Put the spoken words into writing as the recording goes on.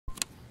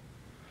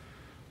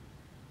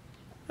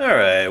All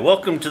right,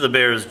 welcome to the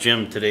Bears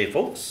Gym today,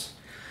 folks.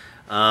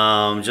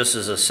 Just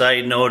as a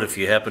side note, if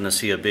you happen to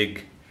see a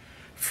big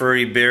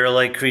furry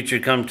bear-like creature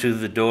come to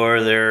the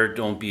door there,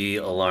 don't be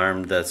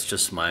alarmed. That's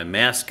just my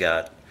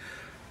mascot,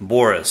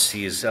 Boris.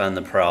 He's on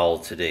the prowl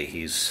today.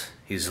 He's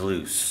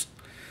loose,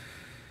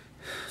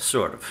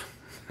 sort of.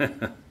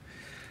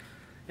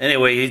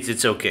 Anyway,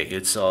 it's okay.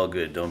 It's all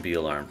good. Don't be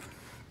alarmed.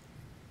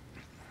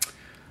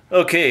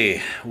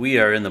 Okay, we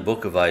are in the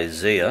book of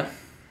Isaiah,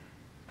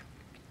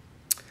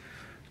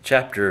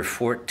 chapter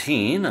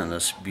 14, on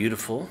this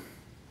beautiful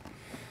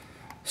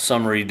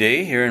summery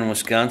day here in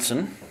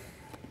Wisconsin.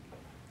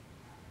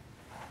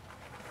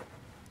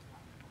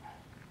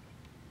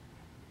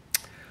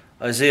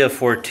 Isaiah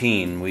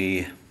 14,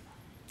 we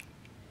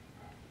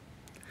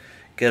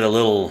get a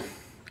little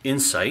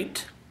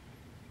insight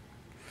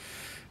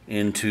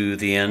into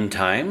the end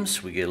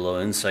times. We get a little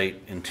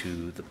insight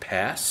into the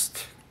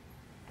past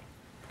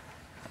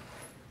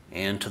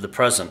and to the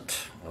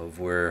present of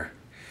where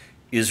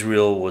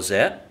Israel was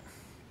at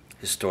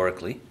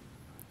historically.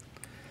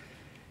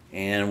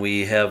 And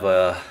we have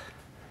a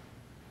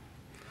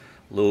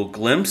little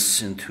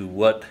glimpse into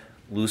what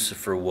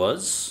Lucifer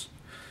was,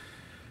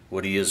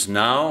 what he is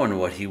now, and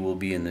what he will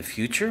be in the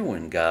future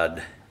when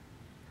God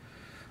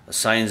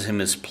assigns him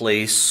his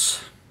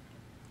place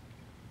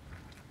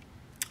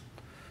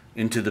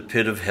into the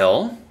pit of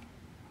hell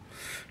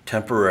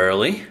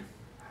temporarily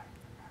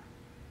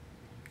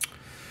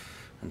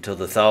until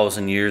the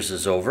 1,000 years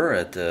is over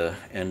at the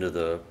end of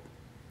the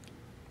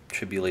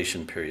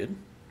tribulation period.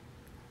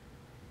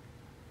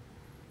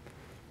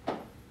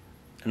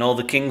 And all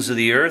the kings of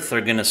the earth are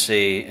going to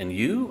say, "And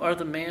you are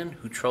the man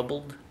who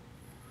troubled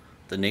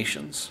the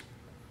nations?"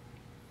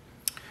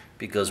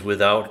 Because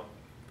without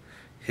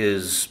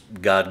his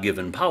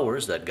God-given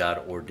powers that God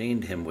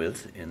ordained him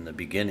with in the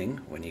beginning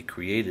when he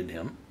created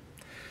him,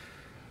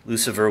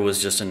 Lucifer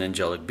was just an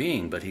angelic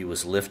being, but he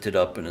was lifted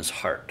up in his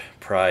heart.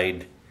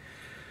 Pride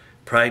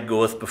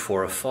goeth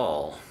before a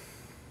fall.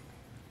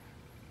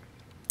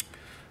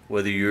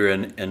 Whether you're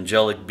an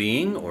angelic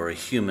being or a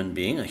human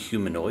being, a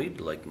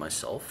humanoid like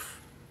myself,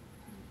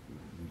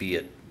 be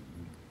it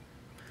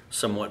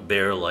somewhat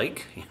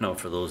bear-like,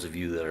 for those of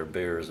you that are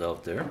bears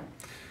out there,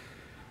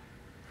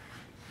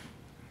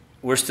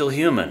 we're still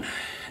human,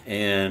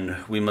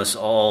 and we must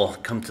all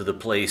come to the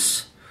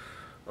place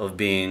of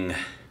being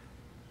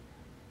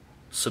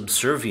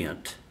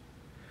subservient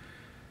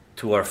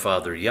to our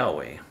Father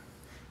Yahweh.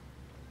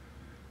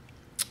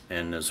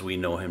 And as we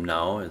know him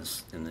now,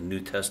 as in the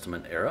New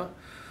Testament era,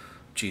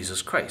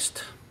 Jesus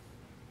Christ.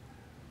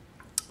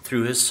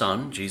 Through his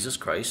Son, Jesus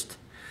Christ,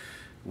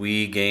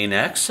 we gain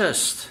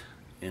access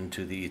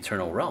into the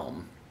eternal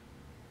realm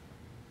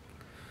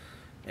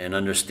and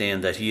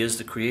understand that he is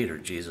the creator.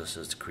 Jesus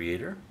is the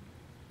creator.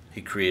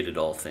 He created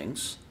all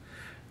things.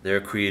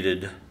 They're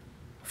created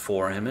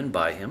for him and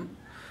by him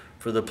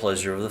for the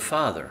pleasure of the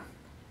Father.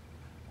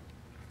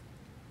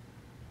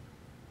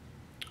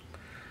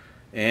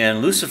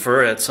 And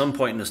Lucifer, at some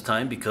point in his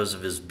time, because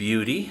of his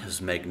beauty,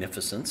 his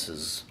magnificence,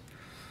 his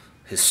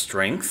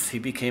strength, he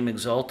became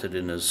exalted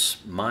in his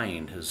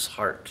mind, his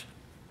heart,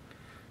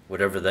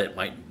 whatever that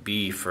might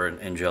be for an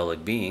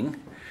angelic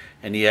being.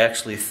 And he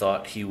actually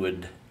thought he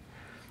would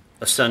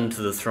ascend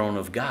to the throne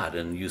of God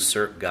and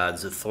usurp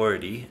God's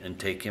authority and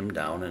take him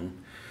down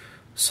and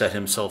set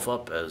himself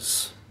up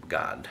as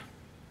God.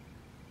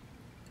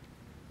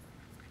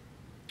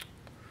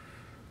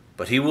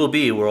 But he will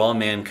be where all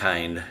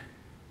mankind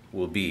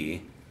will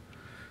be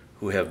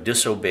who have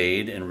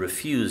disobeyed and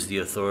refused the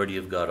authority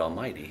of God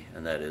Almighty,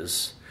 and that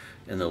is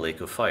in the lake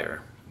of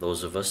fire.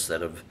 Those of us that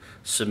have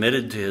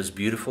submitted to his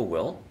beautiful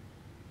will,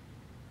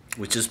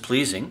 which is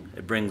pleasing,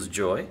 it brings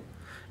joy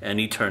and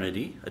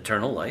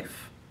eternal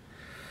life.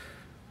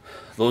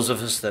 Those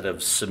of us that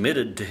have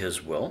submitted to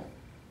his will,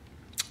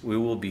 we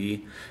will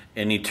be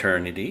in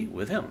eternity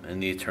with him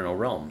in the eternal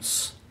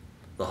realms,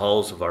 the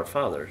halls of our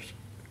fathers.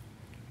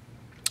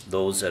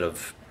 Those that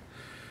have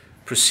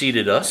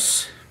preceded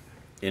us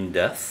in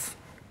death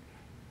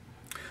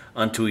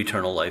unto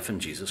eternal life in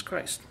Jesus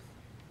Christ.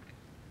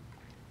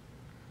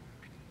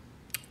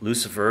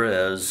 Lucifer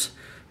has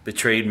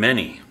betrayed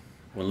many.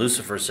 When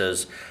Lucifer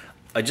says,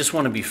 "I just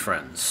want to be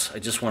friends. I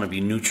just want to be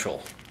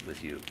neutral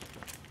with you.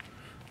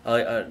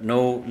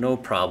 No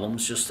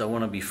problems, just I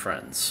want to be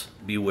friends."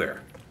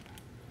 Beware.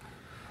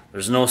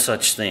 There's no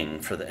such thing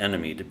for the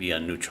enemy to be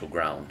on neutral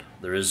ground.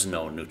 There is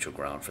no neutral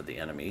ground for the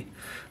enemy.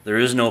 There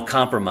is no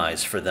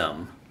compromise for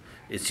them.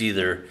 It's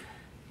either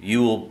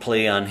you will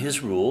play on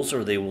his rules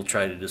or they will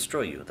try to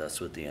destroy you.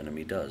 That's what the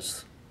enemy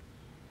does.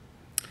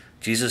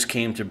 Jesus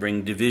came to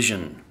bring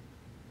division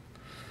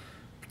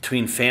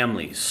between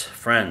families,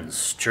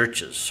 friends,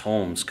 churches,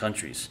 homes,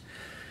 countries.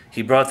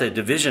 He brought that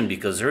division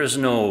because there is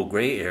no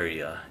gray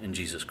area in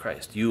Jesus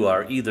Christ. You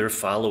are either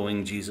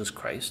following Jesus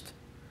Christ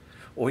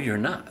or you're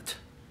not.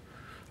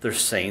 There's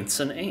saints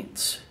and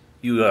ain'ts.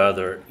 You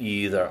either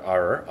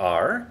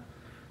are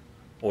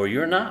or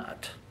you're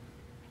not.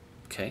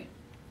 Okay?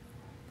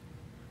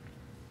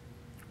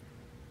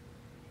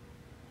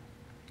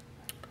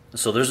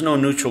 So there's no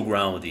neutral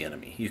ground with the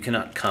enemy. You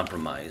cannot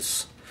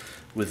compromise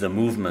with the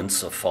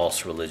movements of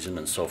false religion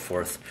and so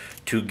forth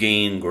to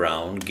gain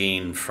ground,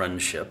 gain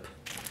friendship.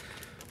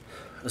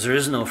 Because there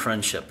is no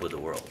friendship with the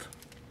world.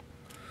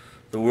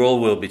 The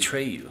world will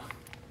betray you.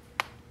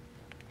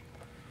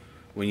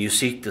 When you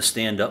seek to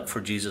stand up for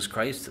Jesus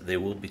Christ, they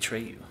will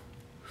betray you.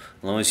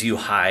 As long as you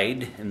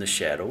hide in the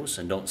shadows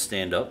and don't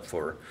stand up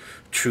for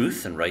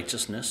truth and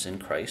righteousness in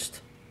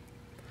Christ,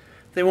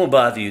 they won't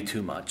bother you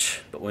too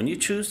much. But when you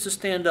choose to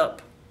stand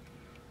up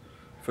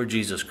for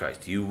Jesus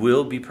Christ, you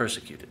will be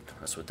persecuted.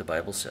 That's what the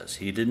Bible says.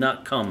 He did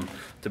not come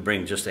to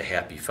bring just a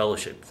happy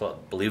fellowship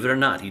club. Believe it or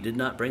not, he did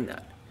not bring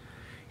that.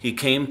 He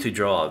came to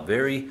draw a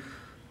very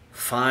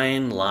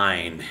fine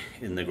line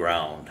in the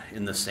ground,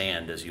 in the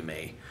sand, as you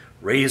may,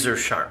 razor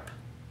sharp.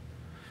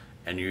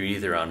 And you're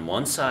either on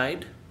one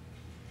side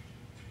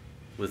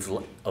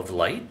of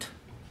light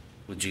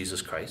with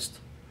Jesus Christ,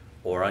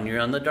 or you're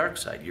on the dark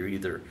side. You're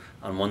either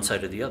on one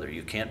side or the other.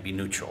 You can't be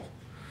neutral.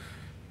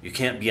 You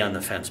can't be on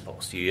the fence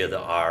post. You either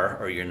are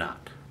or you're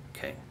not.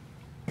 Okay.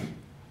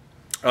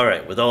 All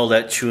right, with all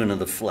that chewing of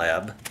the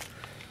flab,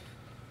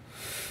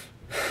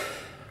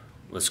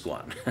 let's go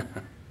on.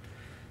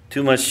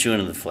 Too much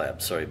chewing of the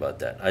flab. Sorry about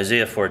that.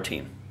 Isaiah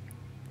 14.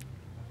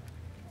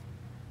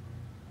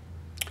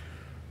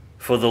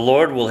 For the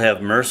Lord will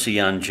have mercy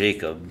on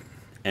Jacob,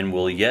 and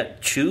will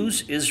yet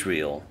choose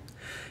Israel,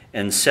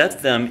 and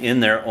set them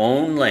in their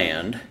own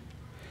land,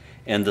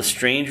 and the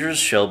strangers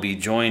shall be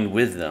joined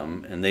with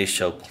them, and they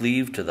shall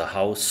cleave to the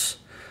house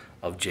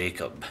of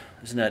Jacob.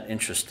 Isn't that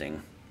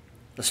interesting?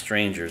 The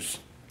strangers.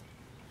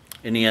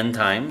 In the end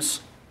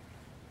times,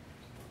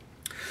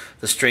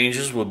 the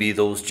strangers will be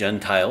those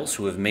Gentiles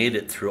who have made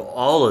it through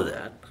all of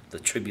that, the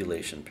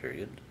tribulation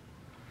period.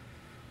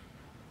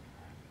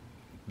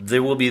 They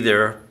will be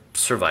their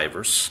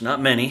survivors.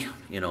 Not many,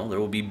 there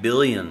will be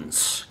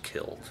billions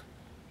killed.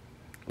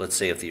 Let's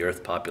say if the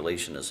earth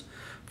population is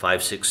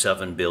 5, 6,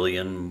 7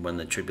 billion when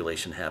the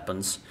tribulation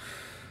happens,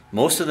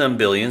 most of them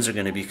billions are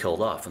going to be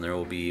killed off, and there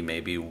will be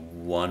maybe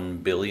 1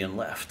 billion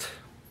left,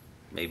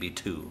 maybe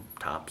 2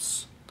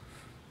 tops,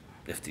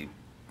 if the,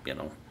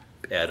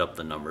 add up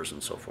the numbers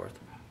and so forth.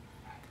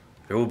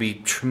 There will be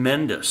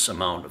tremendous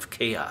amount of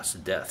chaos,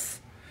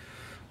 death,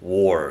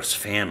 wars,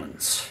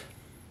 famines.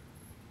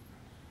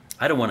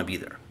 I don't want to be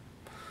there.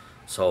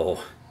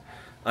 So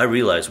I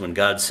realize when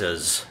God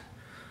says,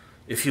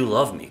 if you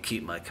love me,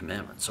 keep my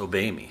commandments,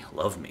 obey me,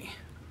 love me.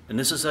 And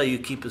this is how you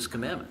keep his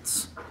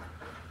commandments.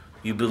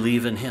 You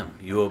believe in him,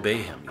 you obey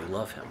him, you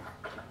love him.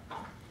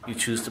 You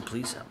choose to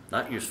please him,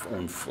 not your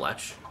own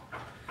flesh.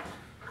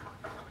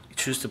 You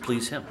choose to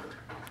please him.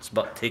 It's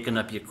about taking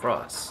up your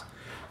cross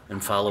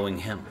and following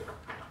him.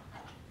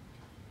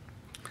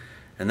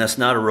 And that's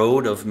not a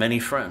road of many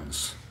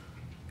friends.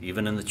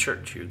 Even in the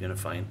church, you're going to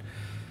find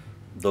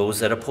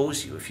those that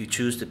oppose you. If you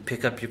choose to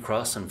pick up your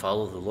cross and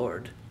follow the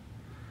Lord,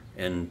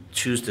 and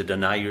choose to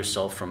deny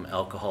yourself from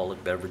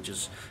alcoholic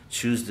beverages,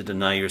 choose to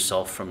deny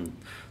yourself from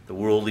the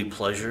worldly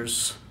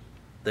pleasures,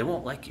 they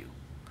won't like you.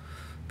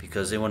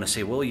 Because they want to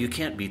say, well, you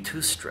can't be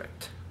too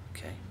strict.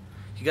 Okay?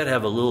 You got to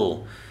have a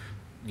little,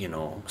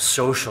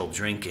 social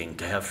drinking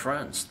to have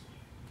friends.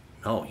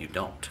 No, you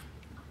don't.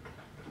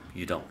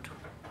 You don't.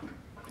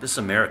 This is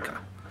America.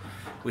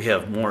 We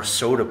have more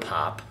soda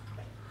pop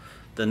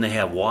than they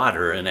have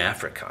water in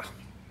Africa.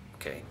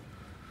 Okay?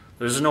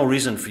 There's no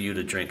reason for you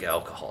to drink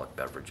alcoholic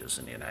beverages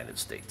in the United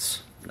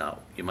States. Now,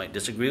 you might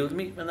disagree with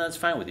me, and that's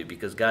fine with you,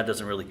 because God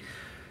doesn't really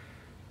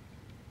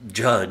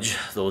judge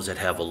those that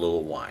have a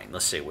little wine.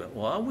 Let's say,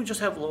 well, we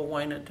just have a little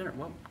wine at dinner.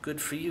 Well, good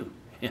for you,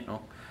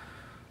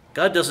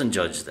 God doesn't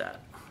judge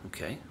that,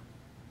 okay?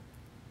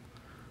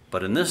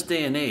 But in this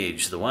day and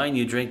age, the wine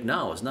you drink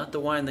now is not the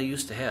wine they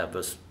used to have,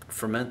 as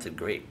fermented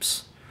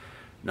grapes.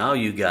 Now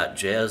you got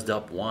jazzed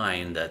up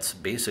wine that's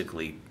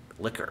basically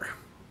liquor,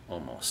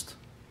 almost.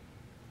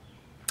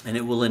 And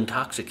it will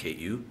intoxicate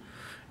you,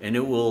 and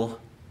it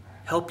will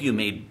help you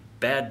make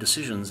bad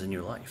decisions in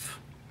your life.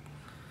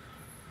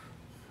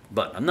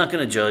 But I'm not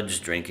going to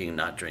judge drinking,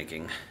 not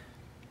drinking.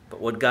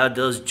 But what God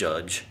does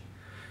judge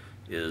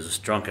is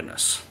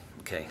drunkenness,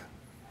 okay?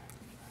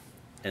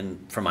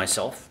 And for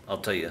myself, I'll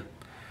tell you,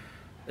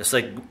 it's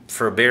like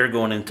for a bear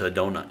going into a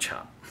donut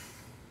shop.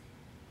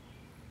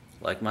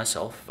 Like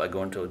myself, if I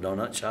go into a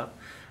donut shop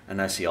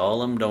and I see all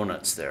them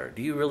donuts there,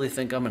 do you really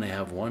think I'm going to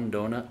have one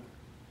donut?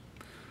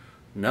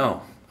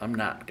 No, I'm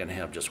not going to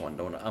have just one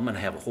donut. I'm going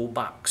to have a whole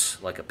box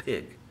like a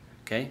pig,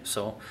 okay?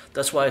 So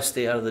that's why I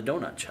stay out of the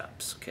donut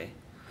shops, okay?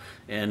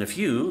 And if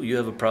you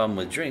have a problem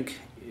with drink,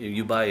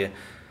 you buy a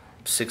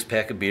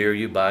 6-pack of beer,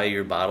 you buy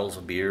your bottles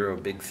of beer or a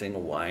big thing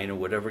of wine or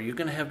whatever, you're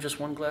going to have just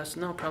one glass?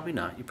 No, probably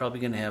not. You're probably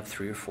going to have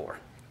 3 or 4.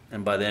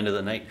 And by the end of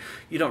the night,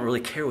 you don't really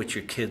care what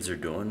your kids are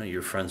doing or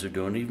your friends are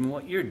doing, even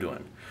what you're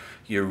doing.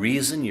 Your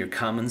reason, your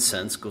common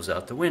sense goes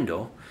out the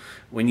window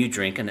when you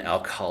drink an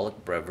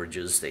alcoholic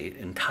beverages. They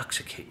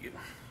intoxicate you.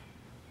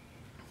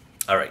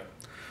 All right.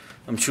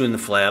 I'm chewing the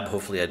flab.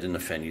 Hopefully I didn't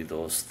offend you,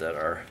 those that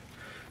are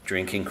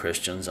drinking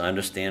Christians. I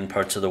understand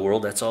parts of the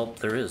world, that's all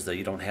there is, that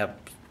you don't have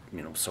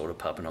soda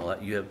pop and all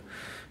that. You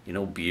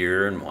have,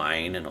 beer and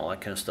wine and all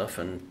that kind of stuff,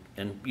 and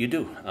you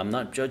do. I'm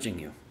not judging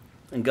you,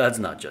 and God's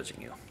not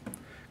judging you.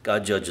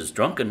 God judges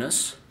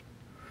drunkenness.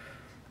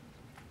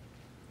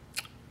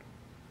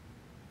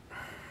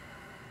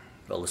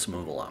 But let's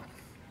move along.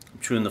 I'm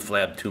chewing the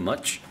flab too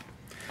much,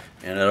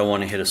 and I don't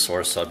want to hit a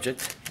sore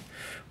subject.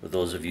 With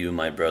those of you,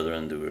 my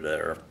brethren,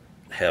 that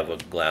have a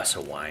glass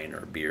of wine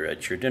or beer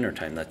at your dinner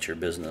time, that's your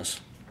business.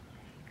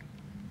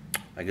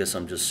 I guess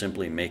I'm just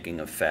simply making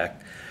a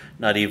fact,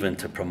 not even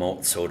to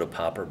promote soda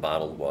pop or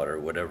bottled water or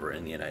whatever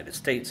in the United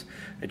States.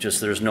 It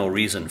just, there's no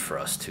reason for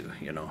us to,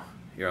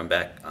 Here I'm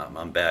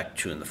back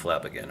chewing the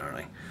flab again, aren't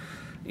I?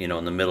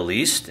 In the Middle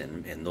East,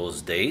 in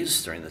those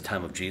days, during the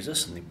time of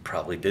Jesus, and they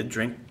probably did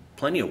drink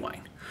plenty of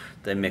wine.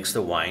 They mixed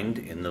the wine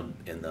in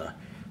the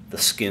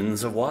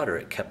skins of water.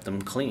 It kept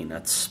them clean.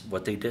 That's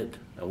what they did.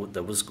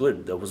 That was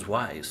good. That was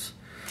wise.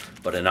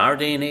 But in our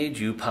day and age,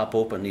 you pop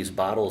open these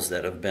bottles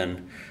that have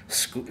been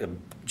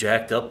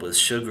jacked up with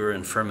sugar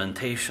and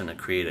fermentation that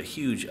create a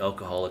huge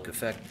alcoholic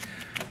effect.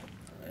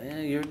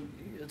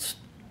 It's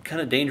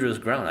kind of dangerous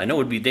ground. I know it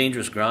would be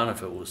dangerous ground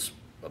if it was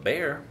a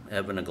bear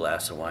having a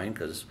glass of wine,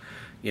 because,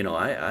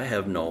 I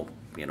have no,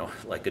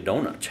 like a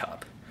donut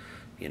shop.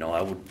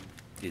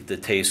 If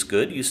it tastes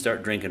good, you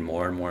start drinking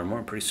more and more and more,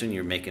 and pretty soon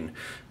you're making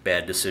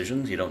bad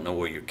decisions. You don't know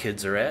where your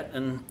kids are at,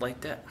 and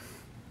like that.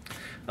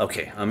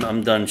 Okay,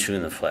 I'm done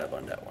chewing the flab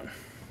on that one.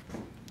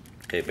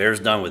 Okay, Bear's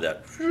done with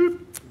that.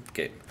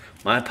 Okay,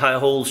 my pie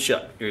hole's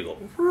shut. Here you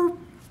go.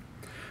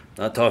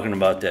 Not talking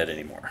about that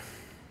anymore.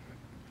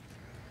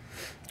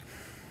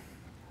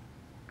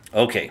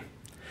 Okay,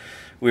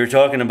 we were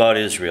talking about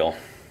Israel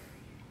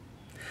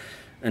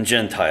and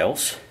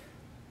Gentiles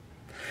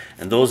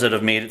and those that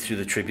have made it through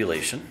the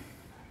tribulation.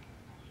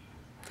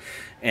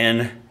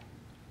 And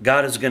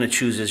God is going to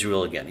choose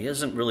Israel again. He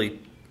hasn't really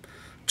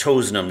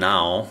chosen them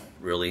now,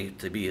 really,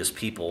 to be his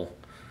people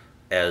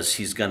as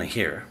he's going to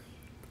hear,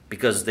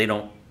 because they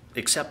don't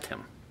accept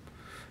him.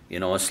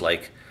 It's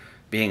like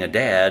being a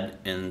dad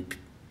and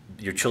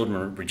your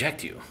children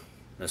reject you.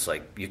 It's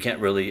like you can't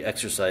really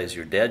exercise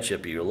your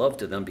dadship or your love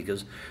to them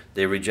because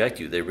they reject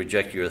you. They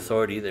reject your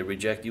authority. They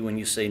reject you when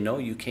you say, no,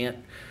 you can't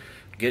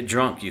get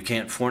drunk. You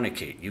can't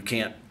fornicate. You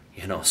can't,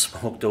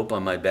 smoke dope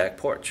on my back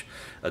porch.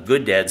 A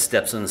good dad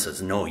steps in and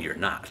says, no, you're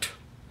not.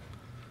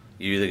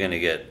 You're either going to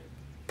get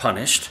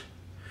punished,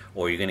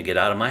 or you're going to get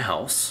out of my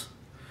house,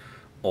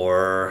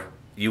 or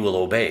you will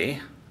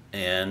obey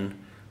and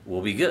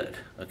we'll be good.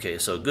 Okay,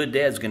 so a good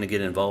dad's going to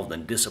get involved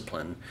and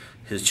discipline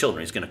his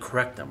children. He's going to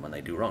correct them when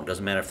they do wrong.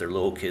 Doesn't matter if they're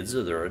little kids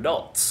or they're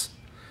adults.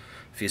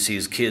 If he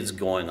sees kids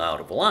going out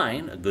of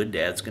line, a good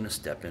dad's going to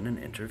step in and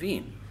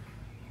intervene.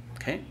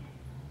 Okay?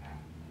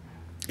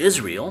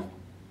 Israel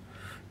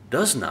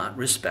does not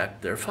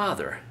respect their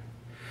father.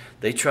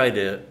 They try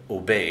to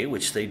obey,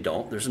 which they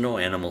don't. There's no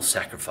animal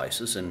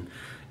sacrifices in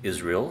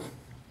Israel.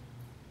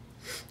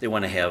 They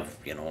want to have,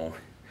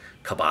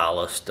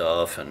 Kabbalah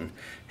stuff and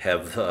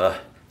have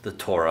the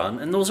Torah,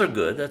 and those are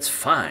good. That's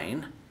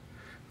fine.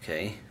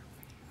 Okay?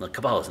 The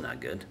Kabbalah is not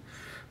good.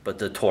 But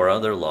the Torah,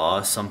 their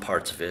law, some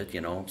parts of it,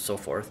 so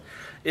forth,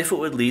 if it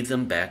would lead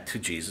them back to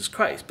Jesus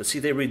Christ. But see,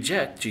 they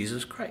reject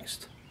Jesus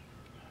Christ.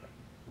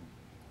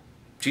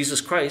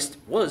 Jesus Christ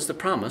was the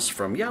promise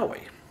from Yahweh.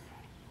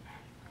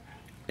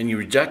 And you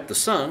reject the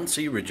Son, so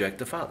you reject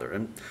the Father.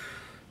 And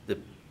the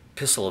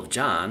Epistle of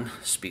John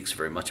speaks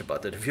very much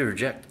about that. If you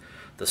reject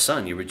the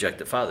Son, you reject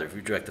the Father. If you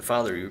reject the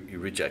Father, you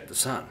reject the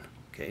Son.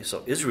 Okay,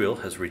 so Israel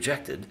has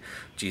rejected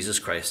Jesus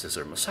Christ as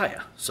their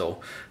Messiah.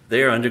 So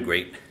they are under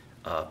great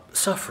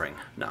suffering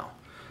now,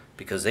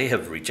 because they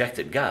have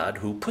rejected God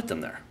who put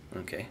them there.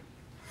 Okay,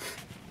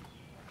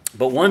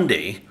 but one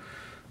day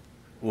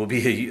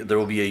there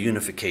will be a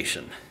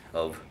unification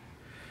of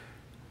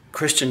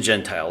Christian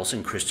Gentiles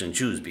and Christian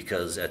Jews,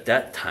 because at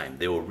that time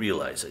they will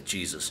realize that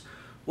Jesus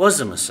was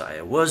the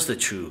Messiah, was the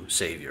true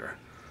Savior,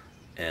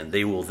 and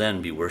they will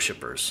then be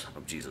worshipers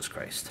of Jesus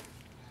Christ.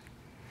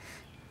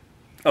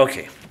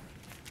 Okay,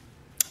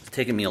 it's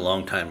taken me a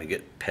long time to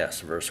get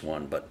past verse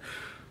 1, but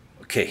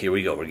okay, here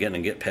we go. We're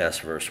getting to get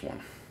past verse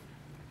 1.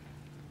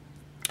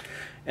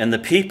 And the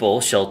people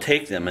shall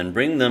take them and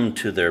bring them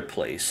to their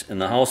place,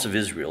 and the house of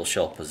Israel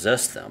shall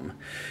possess them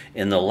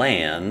in the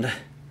land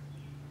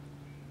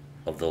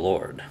of the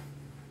Lord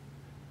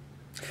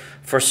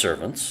for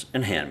servants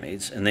and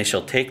handmaids, and they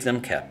shall take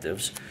them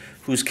captives,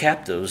 whose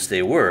captives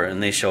they were,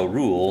 and they shall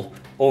rule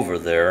over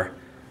their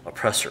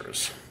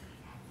oppressors.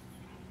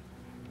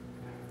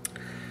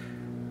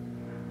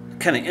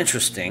 Kind of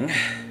interesting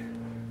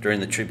during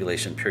the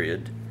tribulation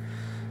period,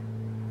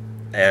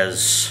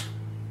 as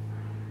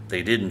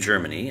they did in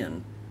Germany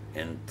and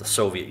the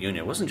Soviet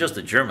Union. It wasn't just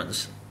the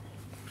Germans.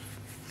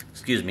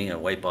 Excuse me, I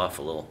wipe off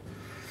a little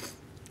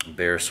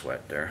bear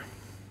sweat there.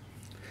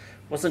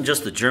 It wasn't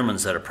just the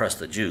Germans that oppressed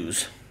the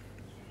Jews.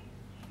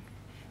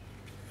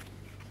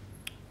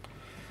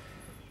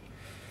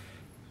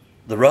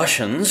 The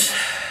Russians,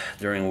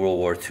 during World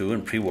War II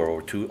and pre-World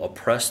War II,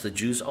 oppressed the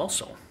Jews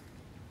also.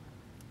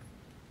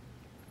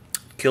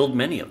 Killed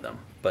many of them.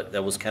 but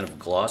that was kind of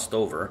glossed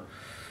over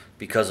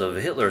because of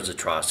Hitler's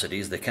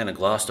atrocities. They kind of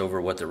glossed over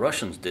what the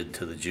Russians did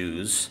to the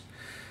Jews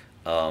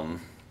in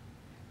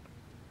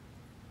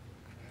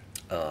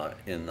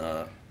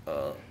the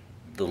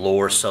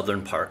lower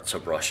southern parts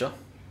of Russia,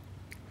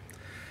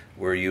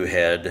 where you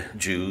had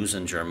Jews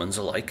and Germans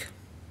alike.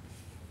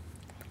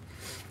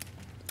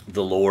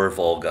 The lower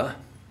Volga.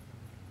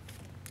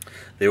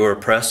 They were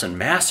oppressed and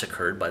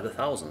massacred by the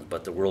thousands,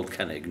 but the world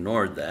kind of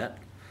ignored that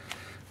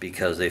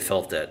because they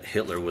felt that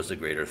Hitler was the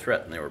greater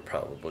threat, and they were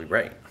probably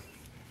right.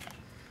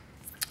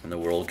 And the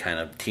world kind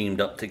of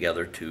teamed up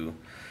together to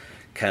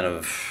kind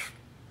of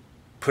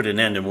put an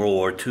end in World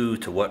War II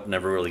to what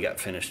never really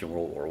got finished in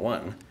World War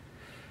I.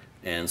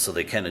 And so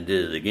they kind of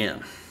did it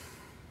again.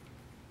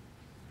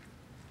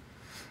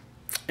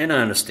 And I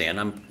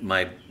understand,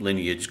 my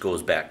lineage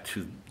goes back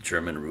to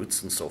German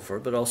roots and so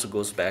forth, but also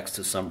goes back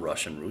to some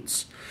Russian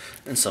roots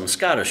and some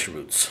Scottish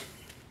roots.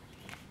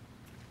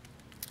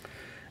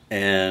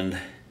 And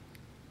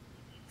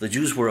the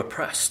Jews were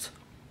oppressed.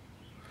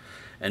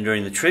 And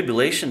during the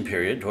tribulation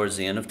period, towards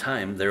the end of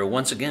time, they're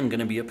once again going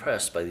to be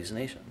oppressed by these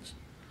nations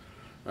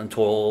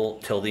until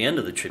the end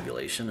of the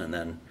tribulation. And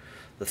then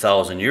the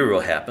 1,000 year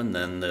will happen.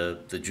 Then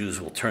the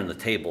Jews will turn the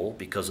table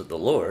because of the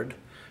Lord.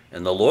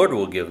 And the Lord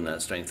will give them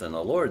that strength. And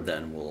the Lord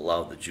then will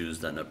allow the Jews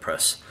then to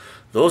oppress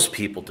those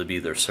people to be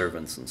their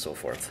servants and so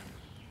forth.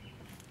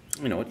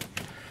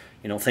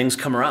 Things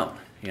come around.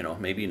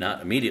 Maybe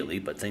not immediately,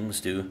 but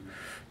things do.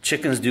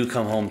 Chickens do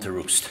come home to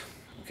roost.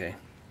 Okay?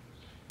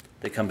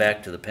 They come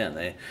back to the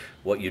pen.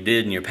 What you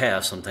did in your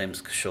past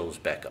sometimes shows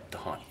back up to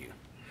haunt you.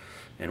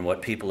 And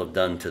what people have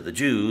done to the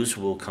Jews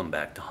will come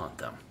back to haunt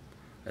them.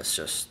 That's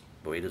just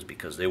the way it is,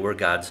 because they were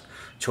God's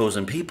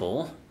chosen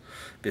people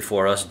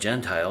before us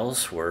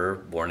Gentiles were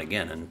born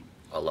again and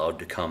allowed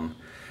to come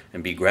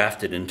and be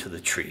grafted into the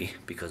tree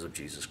because of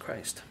Jesus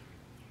Christ.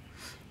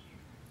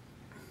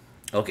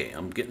 Okay,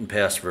 I'm getting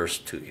past verse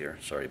 2 here.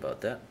 Sorry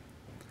about that.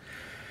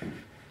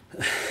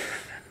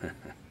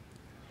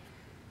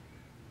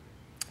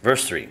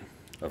 Verse 3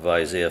 of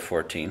Isaiah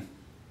 14.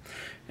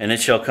 And it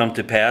shall come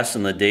to pass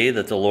in the day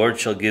that the Lord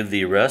shall give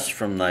thee rest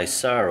from thy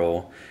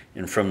sorrow,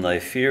 and from thy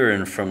fear,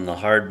 and from the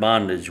hard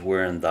bondage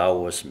wherein thou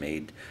wast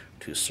made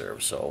to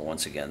serve. So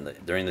once again,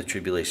 during the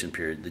tribulation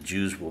period, the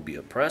Jews will be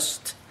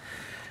oppressed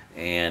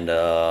and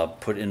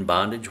put in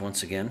bondage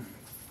once again.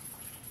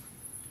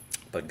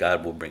 But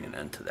God will bring an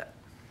end to that.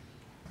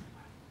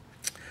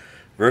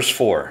 Verse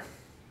 4.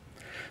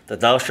 That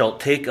thou shalt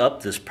take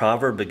up this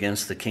proverb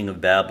against the king of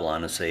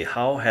Babylon, and say,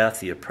 how hath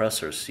the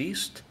oppressor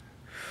ceased?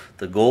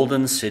 The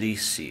golden city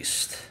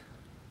ceased.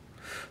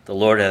 The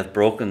Lord hath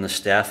broken the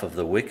staff of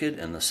the wicked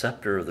and the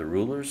scepter of the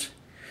rulers.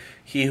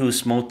 He who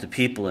smote the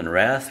people in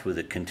wrath with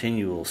a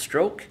continual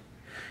stroke.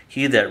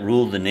 He that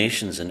ruled the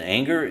nations in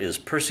anger is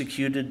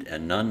persecuted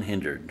and none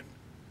hindered.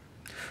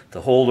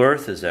 The whole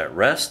earth is at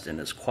rest and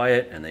is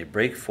quiet, and they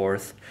break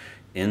forth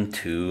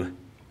into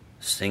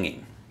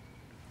singing.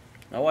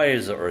 Now, why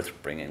is the earth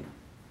bringing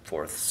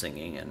forth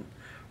singing and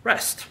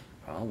rest?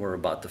 Well, we're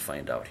about to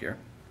find out here.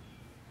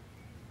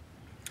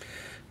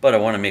 But I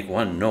want to make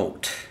one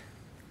note.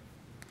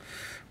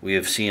 We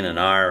have seen in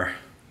our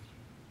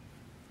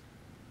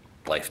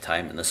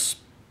lifetime, in this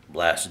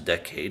last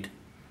decade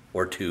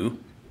or two,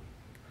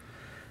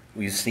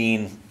 we've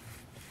seen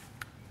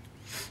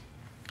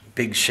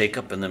big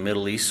shakeup in the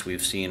Middle East.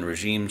 We've seen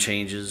regime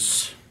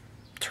changes,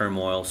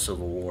 turmoil,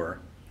 civil war,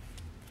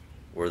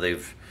 where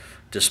they've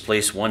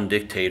displaced one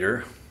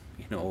dictator,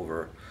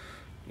 over,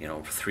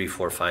 3,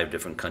 4, 5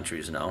 different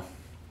countries now.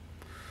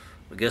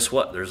 But guess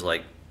what? There's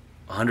like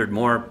 100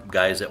 more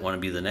guys that want to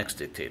be the next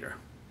dictator.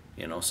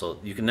 So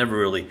you can never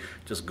really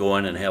just go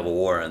in and have a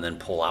war and then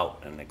pull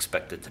out and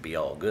expect it to be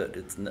all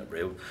good.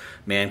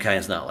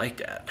 Mankind's not like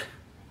that.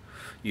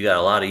 You got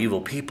a lot of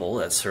evil people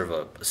that serve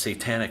a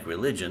satanic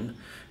religion,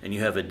 and you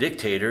have a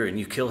dictator and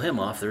you kill him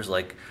off. There's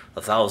like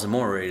 1,000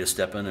 more ready to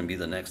step in and be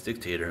the next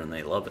dictator, and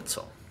they love it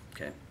so.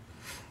 Okay.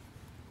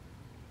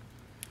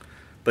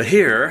 But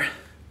here,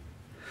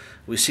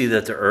 we see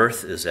that the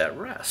earth is at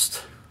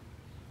rest.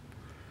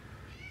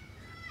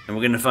 And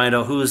we're going to find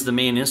out who is the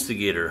main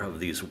instigator of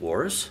these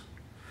wars.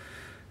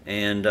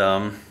 And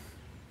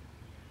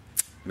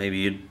maybe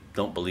you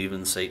don't believe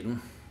in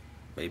Satan.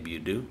 Maybe you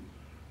do.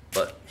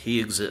 But he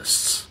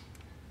exists.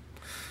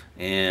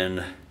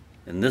 And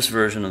in this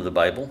version of the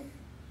Bible,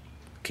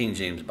 King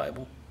James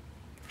Bible,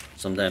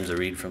 sometimes I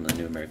read from the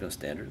New American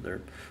Standard. There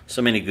are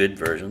so many good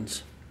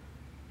versions.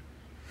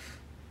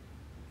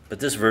 But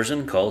this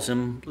version calls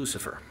him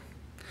Lucifer.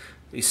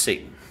 He's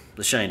Satan,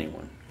 the shining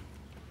one.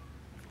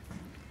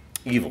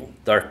 Evil,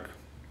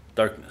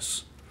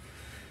 darkness.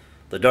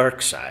 The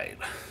dark side,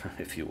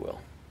 if you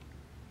will.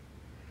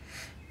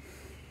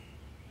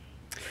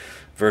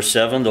 Verse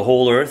 7, the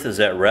whole earth is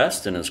at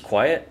rest and is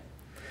quiet.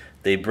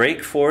 They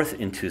break forth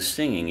into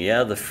singing.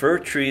 Yeah, the fir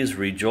trees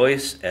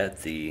rejoice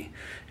at thee,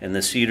 and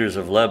the cedars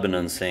of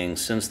Lebanon, saying,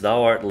 since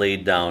thou art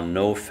laid down,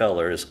 no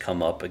feller is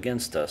come up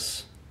against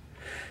us.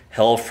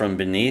 Hell from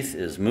beneath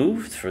is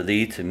moved for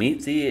thee to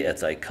meet thee at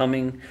thy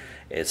coming,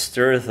 It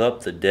stirreth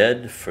up the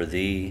dead for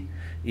thee,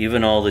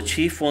 even all the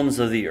chief ones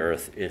of the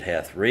earth. It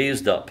hath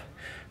raised up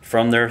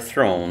from their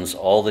thrones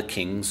all the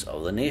kings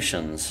of the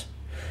nations.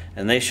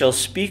 And they shall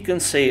speak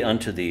and say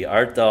unto thee,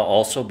 Art thou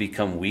also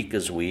become weak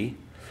as we?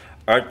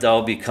 Art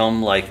thou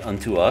become like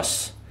unto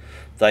us?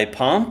 Thy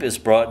pomp is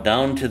brought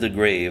down to the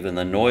grave, and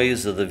the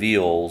noise of the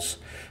viols.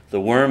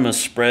 The worm is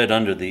spread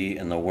under thee,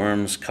 and the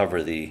worms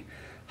cover thee.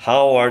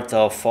 How art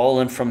thou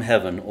fallen from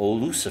heaven, O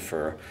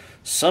Lucifer,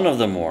 son of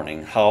the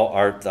morning? How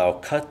art thou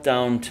cut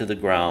down to the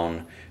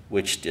ground,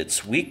 which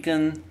didst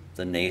weaken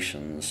the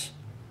nations?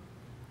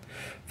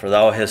 For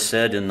thou hast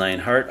said in thine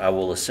heart, I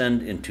will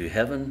ascend into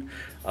heaven.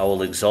 I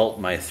will exalt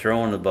my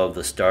throne above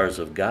the stars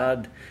of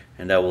God,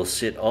 and I will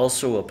sit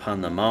also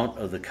upon the mount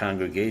of the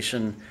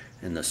congregation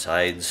in the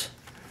sides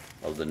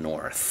of the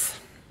north.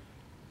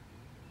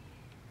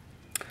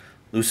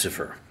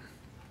 Lucifer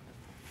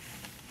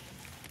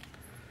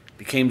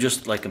became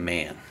just like a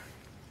man,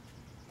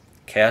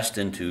 cast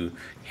into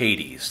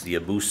Hades, the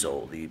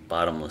abuso, the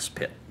bottomless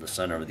pit, the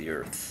center of the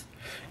earth,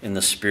 in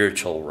the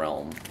spiritual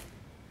realm.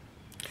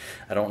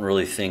 I don't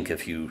really think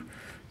if you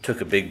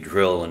took a big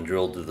drill and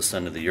drilled to the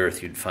center of the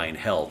earth, you'd find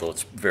hell, though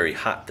it's very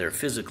hot there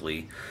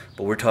physically,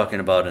 but we're talking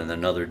about in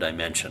another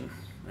dimension,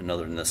 in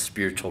the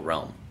spiritual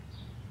realm.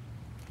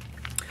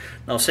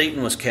 Now,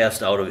 Satan was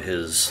cast out of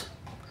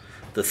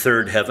the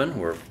third heaven,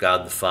 where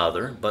God the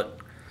Father, but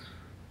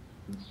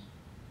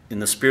in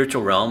the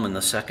spiritual realm, in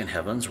the second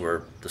heavens,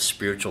 where the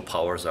spiritual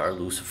powers are,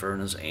 Lucifer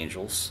and his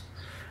angels,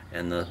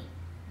 and the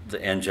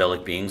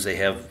angelic beings, they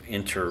have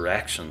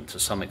interaction to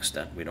some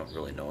extent. We don't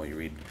really know. You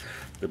read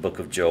the book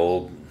of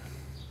Job,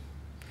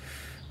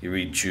 you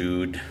read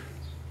Jude,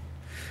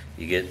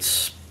 you get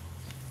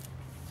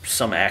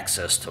some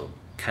access to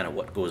kind of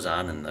what goes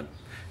on in the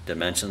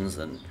dimensions,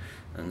 and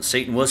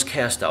Satan was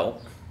cast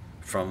out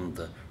from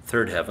the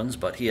third heavens,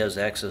 but he has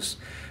access.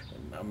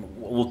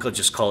 We'll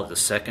just call it the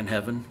second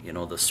heaven,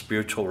 the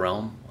spiritual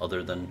realm,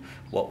 other than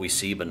what we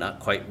see, but not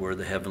quite where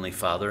the Heavenly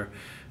Father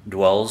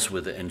dwells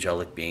with the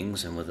angelic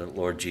beings and with the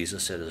Lord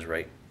Jesus at his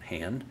right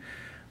hand.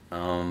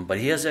 But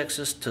he has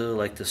access to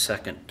like the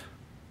second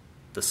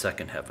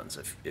heavens,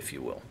 if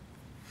you will.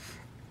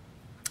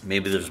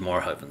 Maybe there's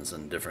more heavens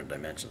in different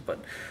dimensions, but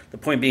the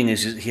point being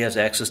is he has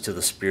access to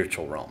the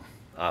spiritual realm,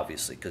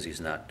 obviously, because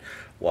he's not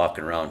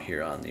walking around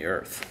here on the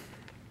earth.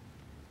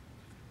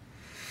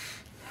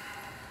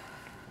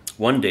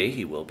 One day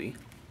he will be,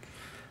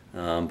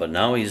 but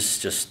now he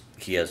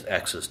has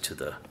access to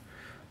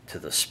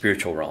the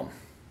spiritual realm.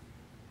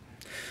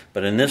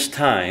 But in this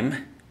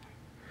time,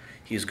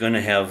 he's going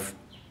to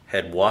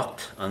had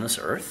walked on this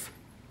earth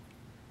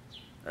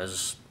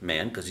as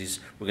man, because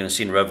we're going to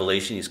see in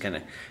Revelation, he's kind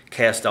of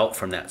cast out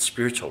from that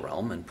spiritual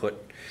realm and put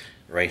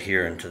right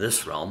here into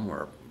this realm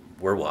where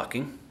we're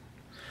walking.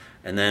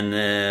 And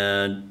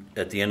then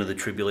at the end of the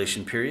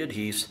tribulation period,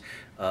 he's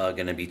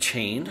going to be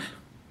chained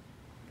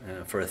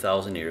for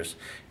 1,000 years,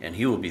 and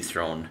he will be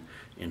thrown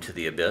into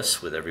the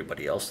abyss with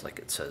everybody else, like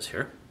it says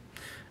here.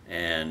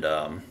 And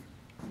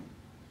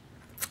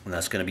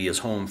that's going to be his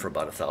home for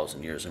about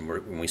 1,000 years. And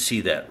when we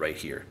see that right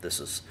here, this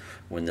is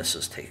when this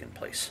is taking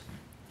place.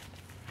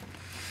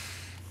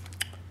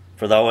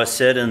 For thou hast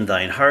said in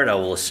thine heart, I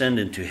will ascend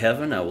into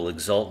heaven. I will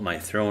exalt my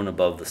throne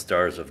above the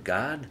stars of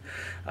God.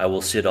 I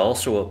will sit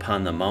also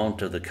upon the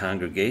mount of the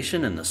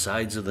congregation in the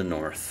sides of the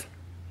north.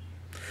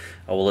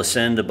 I will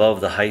ascend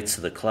above the heights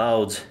of the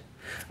clouds.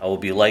 I will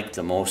be like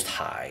the Most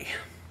High.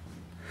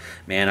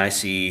 Man, I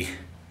see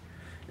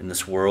in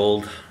this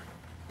world,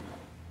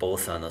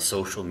 both on the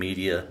social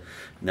media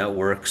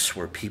networks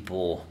where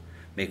people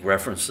make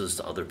references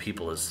to other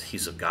people as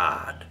he's a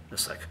god.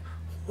 It's like,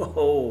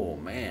 whoa,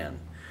 man,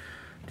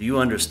 do you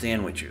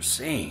understand what you're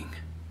saying?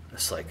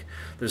 It's like,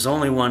 there's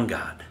only one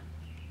God,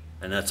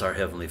 and that's our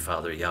Heavenly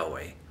Father,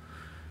 Yahweh,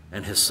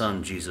 and his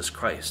Son, Jesus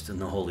Christ, and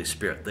the Holy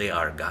Spirit. They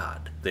are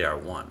God. They are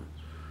one.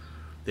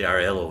 They are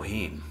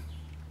Elohim.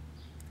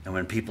 And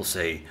when people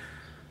say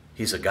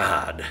he's a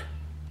God,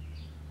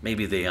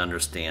 maybe they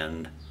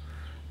understand,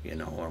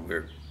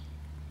 where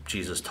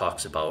Jesus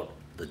talks about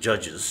the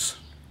judges.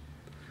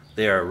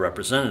 They are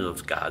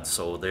representatives of God,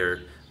 so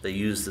they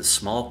use the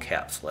small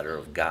caps letter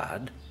of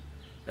God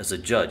as a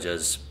judge,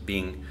 as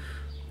being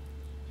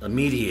a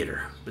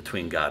mediator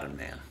between God and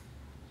man.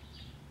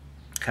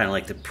 Kind of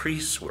like the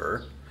priests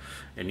were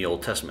in the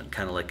Old Testament,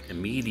 kind of like a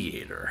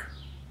mediator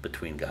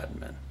between God and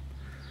men.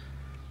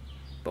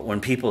 But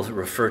when people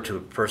refer to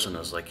a person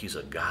as like he's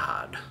a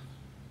god,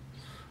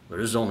 there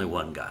is only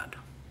one God.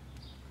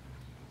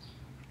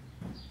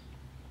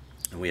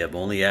 And we have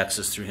only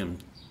access through him,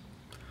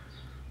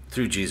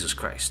 through Jesus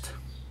Christ,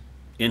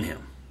 in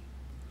him.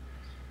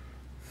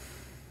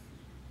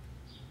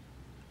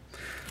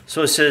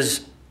 So it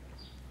says,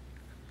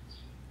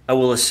 I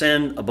will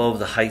ascend above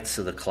the heights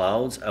of the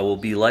clouds. I will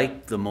be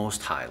like the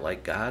Most High,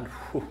 like God.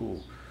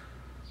 Whew,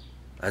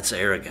 that's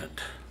arrogant.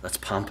 That's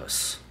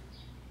pompous.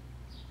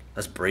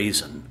 That's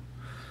brazen.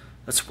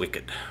 That's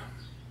wicked.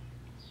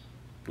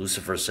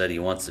 Lucifer said he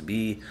wants to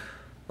be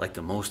like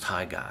the Most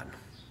High God.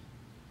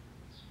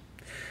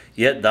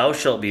 Yet thou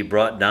shalt be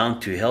brought down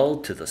to hell,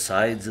 to the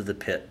sides of the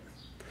pit.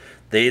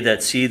 They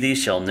that see thee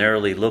shall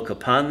narrowly look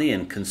upon thee,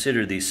 and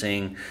consider thee,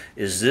 saying,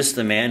 Is this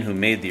the man who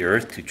made the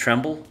earth to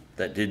tremble,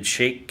 that did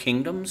shake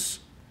kingdoms,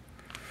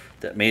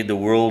 that made the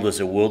world as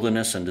a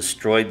wilderness, and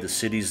destroyed the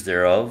cities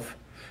thereof,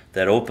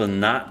 that opened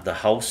not the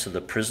house of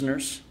the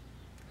prisoners?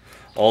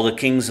 All the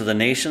kings of the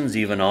nations,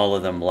 even all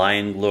of them, lie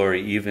in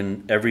glory,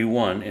 even every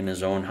one in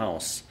his own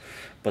house.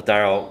 But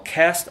thou art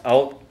cast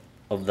out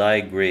of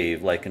thy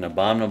grave like an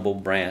abominable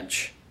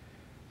branch,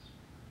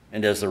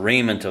 and as the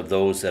raiment of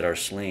those that are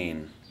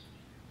slain,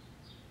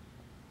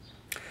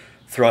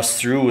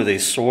 thrust through with a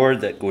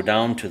sword that go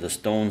down to the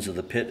stones of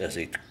the pit, as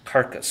a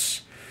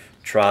carcass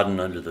trodden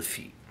under the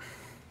feet.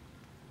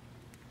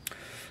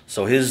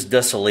 So his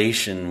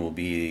desolation will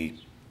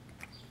be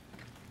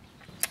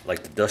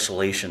like the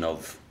desolation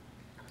of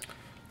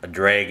a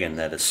dragon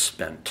that is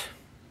spent,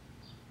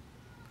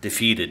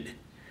 defeated,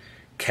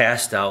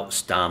 cast out,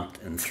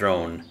 stomped, and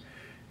thrown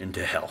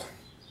into hell.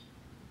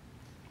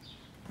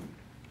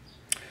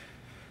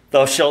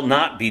 Thou shalt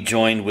not be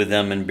joined with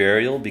them in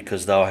burial,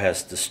 because thou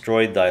hast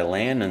destroyed thy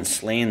land and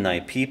slain thy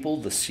people.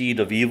 The seed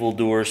of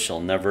evildoers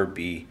shall never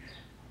be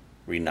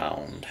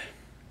renowned.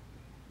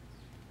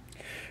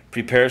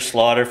 Prepare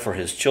slaughter for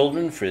his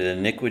children, for the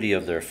iniquity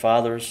of their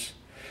fathers,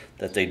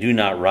 that they do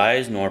not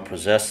rise, nor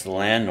possess the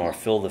land, nor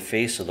fill the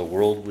face of the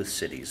world with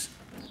cities.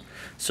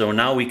 So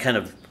now we kind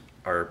of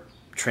are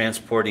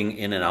transporting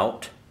in and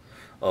out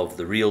of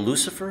the real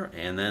Lucifer,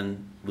 and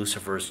then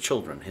Lucifer's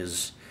children,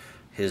 his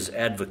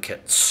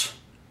advocates,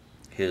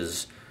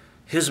 his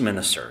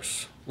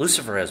ministers.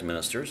 Lucifer has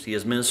ministers. He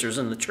has ministers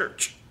in the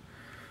church.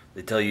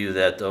 They tell you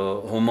that the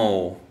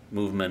homo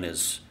movement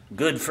is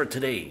good for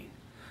today,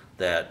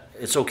 that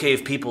it's okay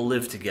if people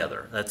live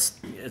together.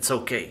 It's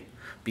okay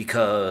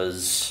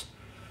because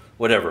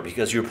whatever,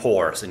 because you're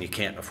poor and you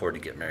can't afford to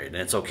get married, and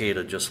it's okay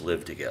to just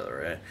live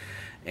together, right?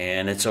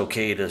 And it's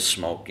okay to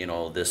smoke,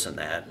 this and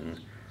that.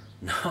 And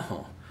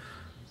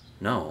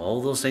no,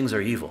 all those things are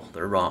evil.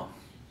 They're wrong.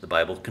 The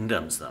Bible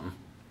condemns them,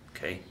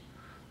 okay?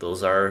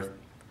 Those are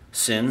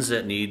sins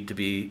that need to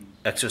be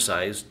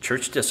exercised,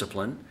 church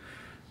discipline,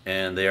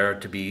 and they are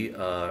to be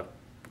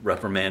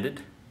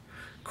reprimanded,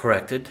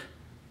 corrected,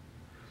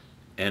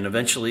 and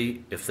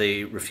eventually, if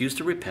they refuse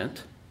to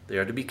repent, they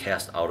are to be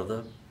cast out of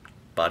the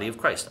body of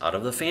Christ, out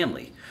of the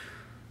family,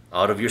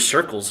 out of your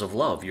circles of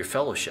love, your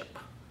fellowship,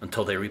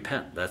 until they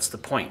repent. That's the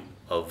point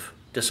of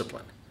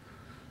discipline,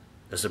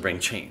 is to bring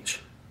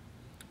change,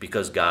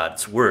 because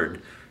God's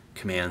word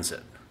commands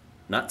it.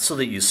 Not so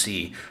that you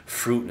see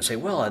fruit and say,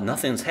 well,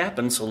 nothing's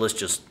happened, so let's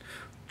just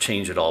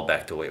change it all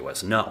back to the way it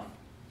was. No.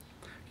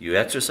 You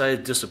exercise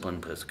discipline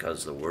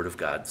because the word of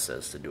God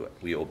says to do it.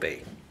 We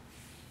obey.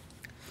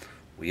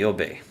 We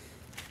obey.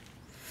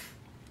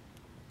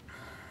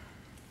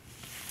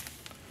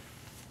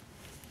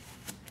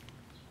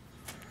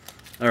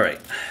 All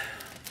right.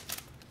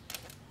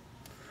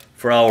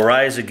 For I will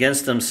rise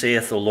against them,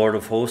 saith the Lord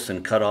of hosts,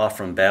 and cut off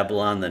from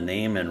Babylon the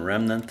name and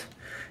remnant,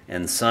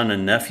 and son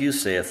and nephew,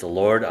 saith the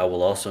Lord. I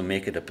will also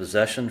make it a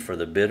possession for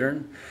the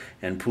bittern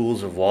and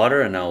pools of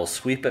water, and I will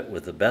sweep it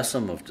with the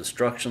besom of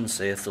destruction,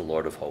 saith the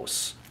Lord of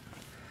hosts.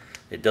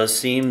 It does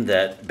seem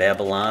that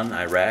Babylon,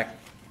 Iraq,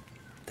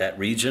 that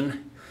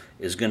region,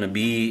 is going to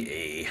be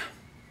a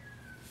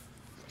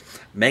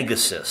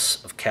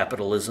megasis of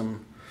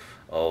capitalism,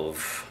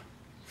 of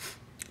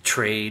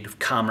trade, of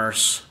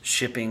commerce,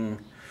 shipping,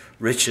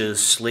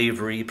 riches,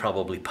 slavery,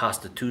 probably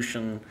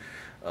prostitution,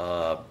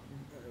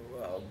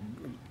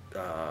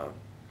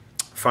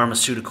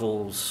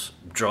 pharmaceuticals,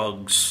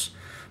 drugs,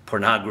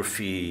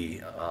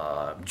 pornography,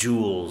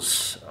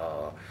 jewels,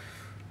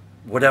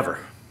 whatever.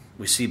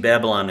 We see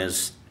Babylon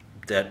as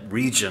that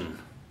region.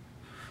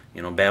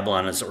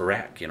 Babylon is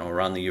Iraq,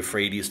 around the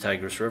Euphrates,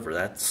 Tigris River.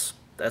 That's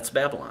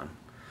Babylon.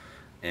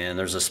 And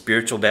there's a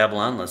spiritual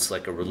Babylon that's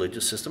like a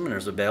religious system, and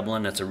there's a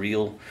Babylon that's a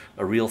real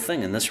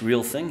thing. And this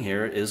real thing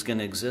here is going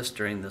to exist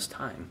during this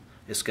time.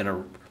 It's going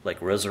to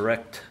like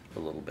resurrect a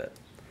little bit.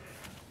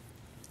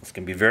 It's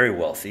going to be very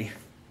wealthy.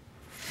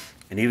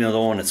 And even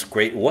though when it's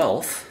great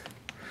wealth,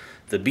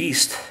 the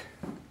beast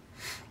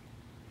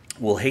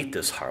will hate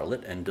this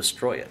harlot and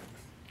destroy it,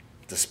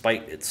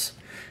 despite its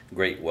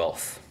great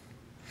wealth.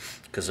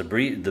 Because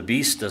the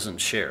beast doesn't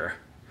share.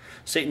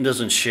 Satan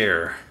doesn't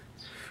share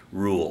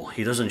rule.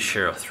 He doesn't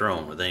share a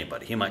throne with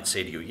anybody. He might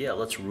say to you, yeah,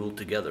 let's rule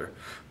together.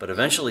 But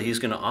eventually he's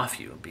going to off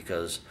you,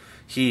 because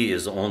he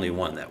is the only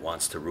one that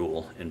wants to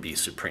rule and be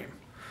supreme.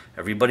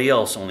 Everybody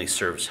else only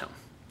serves him.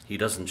 He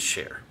doesn't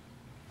share.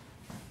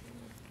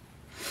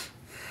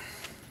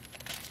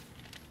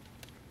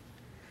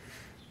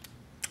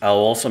 I will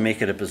also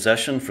make it a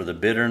possession for the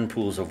bittern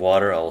pools of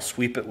water. I will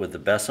sweep it with the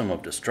besom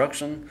of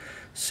destruction,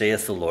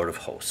 saith the Lord of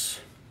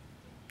hosts.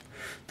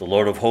 The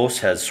Lord of hosts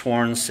has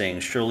sworn, saying,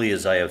 surely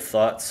as I have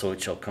thought, so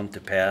it shall come to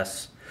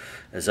pass.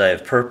 As I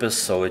have purposed,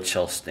 so it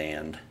shall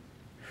stand.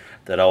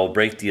 That I will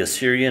break the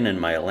Assyrian in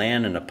my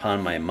land, and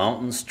upon my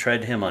mountains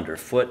tread him under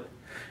foot,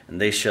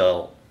 and they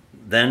shall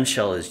Then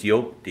shall his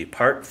yoke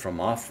depart from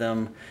off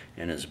them,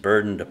 and his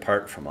burden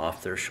depart from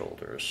off their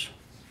shoulders.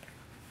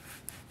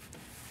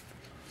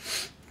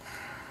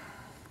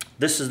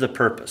 This is the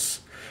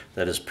purpose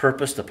that is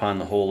purposed upon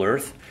the whole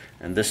earth,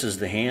 and this is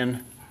the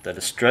hand that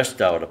is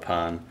stretched out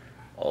upon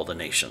all the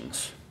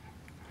nations.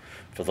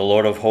 For the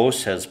Lord of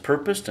hosts has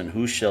purposed, and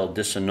who shall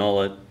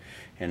disannul it?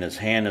 And his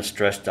hand is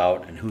stretched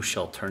out, and who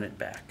shall turn it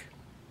back?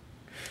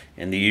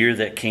 In the year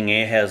that King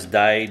Ahaz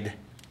died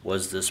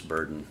was this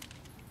burden.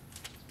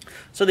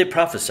 So they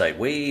prophesied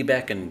way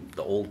back in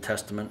the Old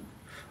Testament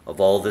of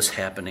all this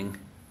happening.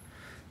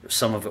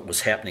 Some of it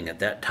was happening at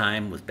that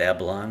time with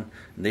Babylon,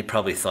 and they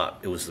probably thought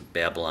it was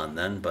Babylon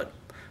then, but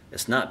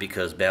it's not,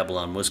 because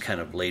Babylon was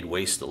kind of laid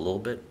waste a little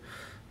bit.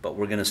 But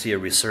we're going to see a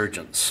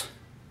resurgence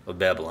of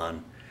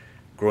Babylon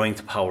growing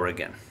to power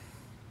again.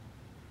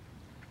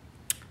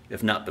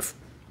 If not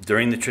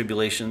during the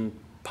tribulation,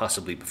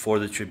 possibly before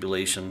the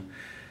tribulation,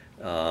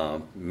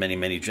 many,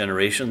 many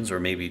generations, or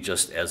maybe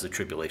just as the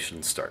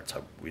tribulation starts.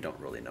 We don't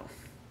really know.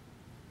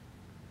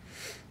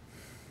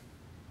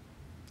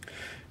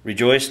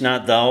 Rejoice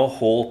not thou,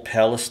 whole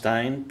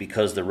Palestine,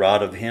 because the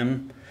rod of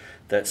him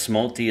that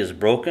smote thee is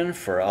broken,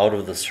 for out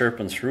of the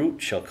serpent's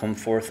root shall come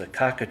forth a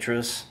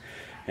cockatrice,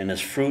 and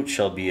his fruit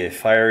shall be a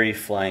fiery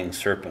flying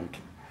serpent.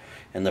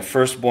 And the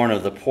firstborn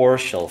of the poor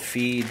shall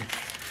feed,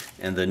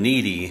 and the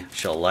needy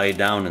shall lie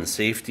down in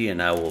safety,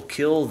 and I will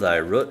kill thy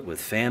root with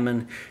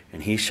famine,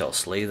 and he shall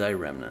slay thy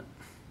remnant.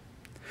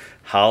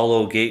 Howl,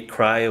 O gate,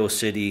 cry, O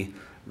city,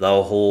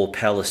 thou whole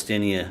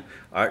Palestinia,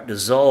 art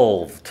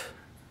dissolved,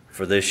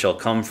 for there shall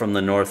come from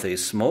the north a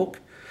smoke,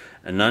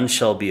 and none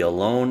shall be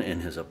alone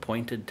in his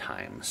appointed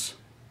times.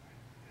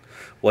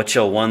 What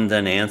shall one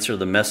then answer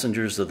the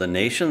messengers of the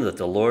nation that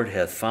the Lord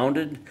hath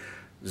founded?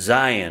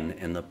 Zion,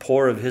 and the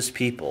poor of his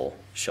people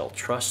shall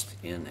trust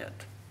in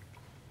it.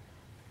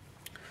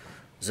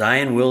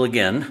 Zion will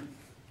again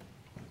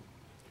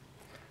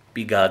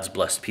be God's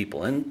blessed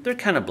people. And they're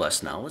kind of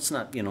blessed now. It's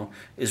not,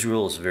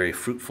 Israel is a very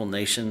fruitful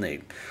nation.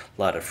 A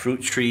lot of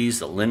fruit trees.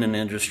 The linen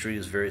industry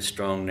is very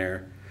strong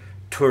there.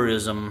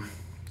 Tourism,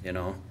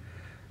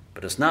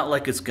 But it's not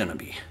like it's going to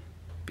be,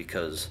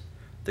 because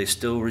they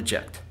still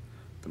reject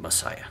the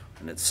Messiah.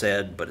 And it's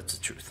sad, but it's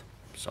the truth.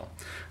 So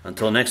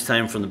until next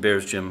time from the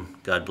Bears Gym,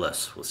 God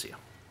bless. We'll see you.